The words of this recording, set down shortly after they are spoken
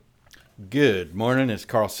Good morning. It's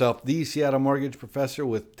Carl Self, the Seattle Mortgage Professor,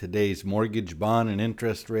 with today's mortgage bond and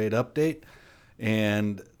interest rate update.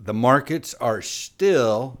 And the markets are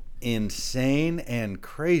still insane and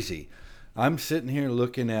crazy. I'm sitting here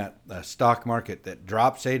looking at a stock market that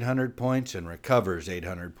drops 800 points and recovers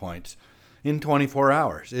 800 points in 24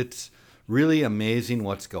 hours. It's really amazing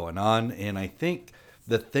what's going on. And I think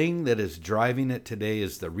the thing that is driving it today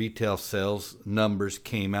is the retail sales numbers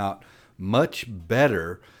came out much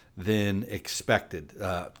better than expected.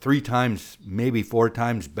 3 times, maybe 4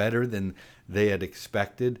 times better than they had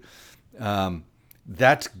expected.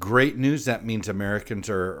 That's great news. That means Americans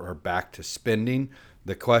are back to spending.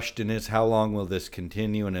 The question is, how long will this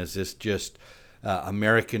continue? And is this just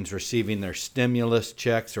Americans receiving their stimulus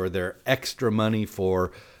checks or their extra money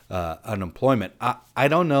for unemployment? I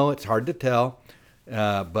don't know. It's hard to tell,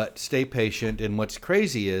 but stay patient. And what's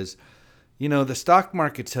crazy is, the stock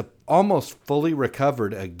markets have almost fully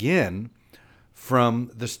recovered again from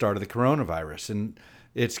the start of the coronavirus. And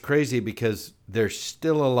it's crazy because there's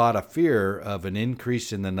still a lot of fear of an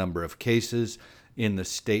increase in the number of cases in the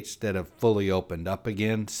states that have fully opened up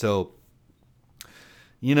again. So,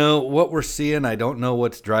 what we're seeing, I don't know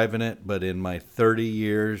what's driving it, but in my 30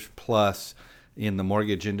 years plus in the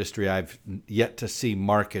mortgage industry, I've yet to see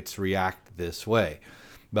markets react this way.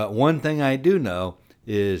 But one thing I do know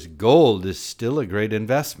is gold is still a great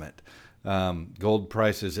investment. Gold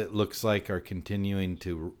prices, it looks like, are continuing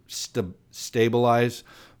to stabilize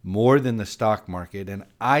more than the stock market, and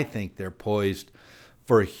I think they're poised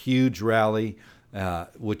for a huge rally,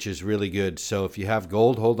 which is really good. So if you have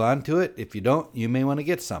gold, hold on to it. If you don't, you may want to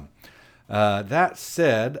get some. That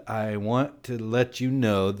said, I want to let you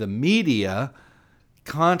know the media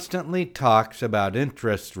constantly talks about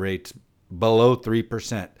interest rates below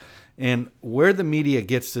 3%. And where the media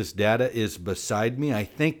gets this data is beside me. I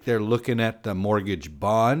think they're looking at the mortgage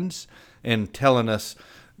bonds and telling us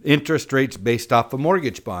interest rates based off of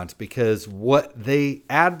mortgage bonds, because what they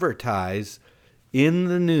advertise in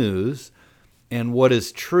the news and what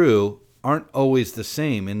is true aren't always the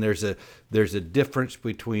same. And there's a difference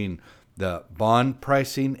between the bond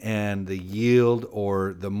pricing and the yield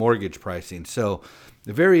or the mortgage pricing. So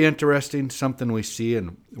very interesting, something we see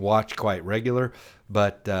and watch quite regular.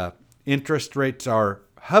 But interest rates are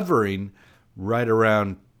hovering right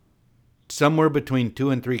around somewhere between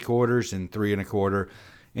 2.75% and 3.25%.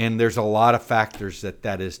 And there's a lot of factors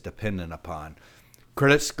that is dependent upon.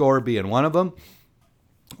 Credit score being one of them,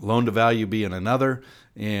 loan to value being another.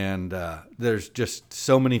 And there's just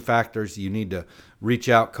so many factors. You need to reach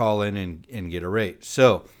out, call in, and get a rate.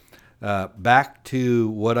 So back to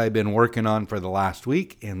what I've been working on for the last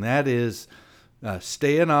week, and that is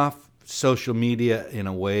staying off social media in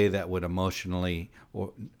a way that would emotionally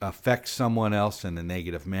affect someone else in a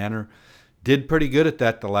negative manner. Did pretty good at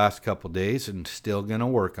that the last couple of days, and still going to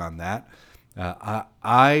work on that.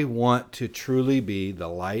 I want to truly be the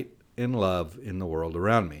light and love in the world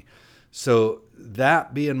around me. So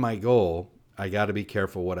that being my goal, I got to be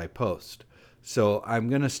careful what I post. So I'm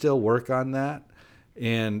going to still work on that.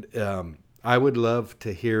 And I would love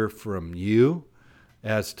to hear from you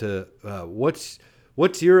as to what's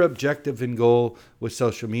your objective and goal with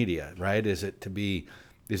social media, right? Is it to be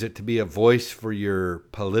a voice for your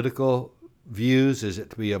political views? Is it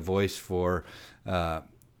to be a voice for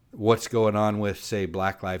what's going on with, say,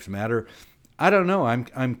 Black Lives Matter? I don't know.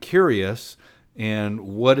 I'm curious. And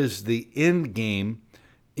what is the end game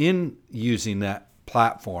in using that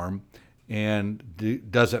platform? And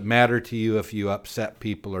does it matter to you if you upset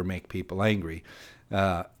people or make people angry?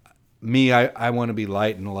 I want to be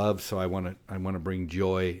light and love, so I want to bring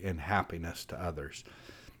joy and happiness to others.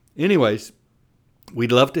 Anyways,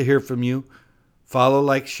 we'd love to hear from you. Follow,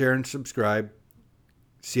 like, share, and subscribe.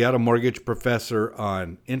 Seattle Mortgage Professor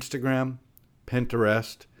on Instagram,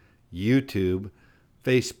 Pinterest, YouTube,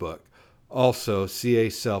 Facebook. Also, CA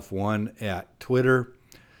Self 1 at Twitter,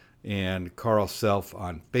 and Carl Self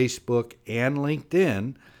on Facebook and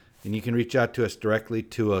LinkedIn. And you can reach out to us directly,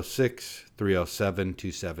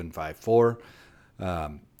 206-307-2754.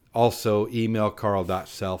 Also, email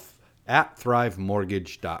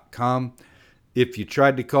carl.self@thrivemortgage.com. If you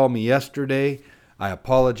tried to call me yesterday, I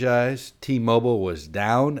apologize. T-Mobile was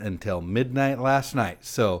down until midnight last night.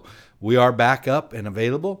 So we are back up and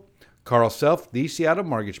available. Carl Self, the Seattle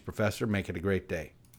Mortgage Professor. Make it a great day.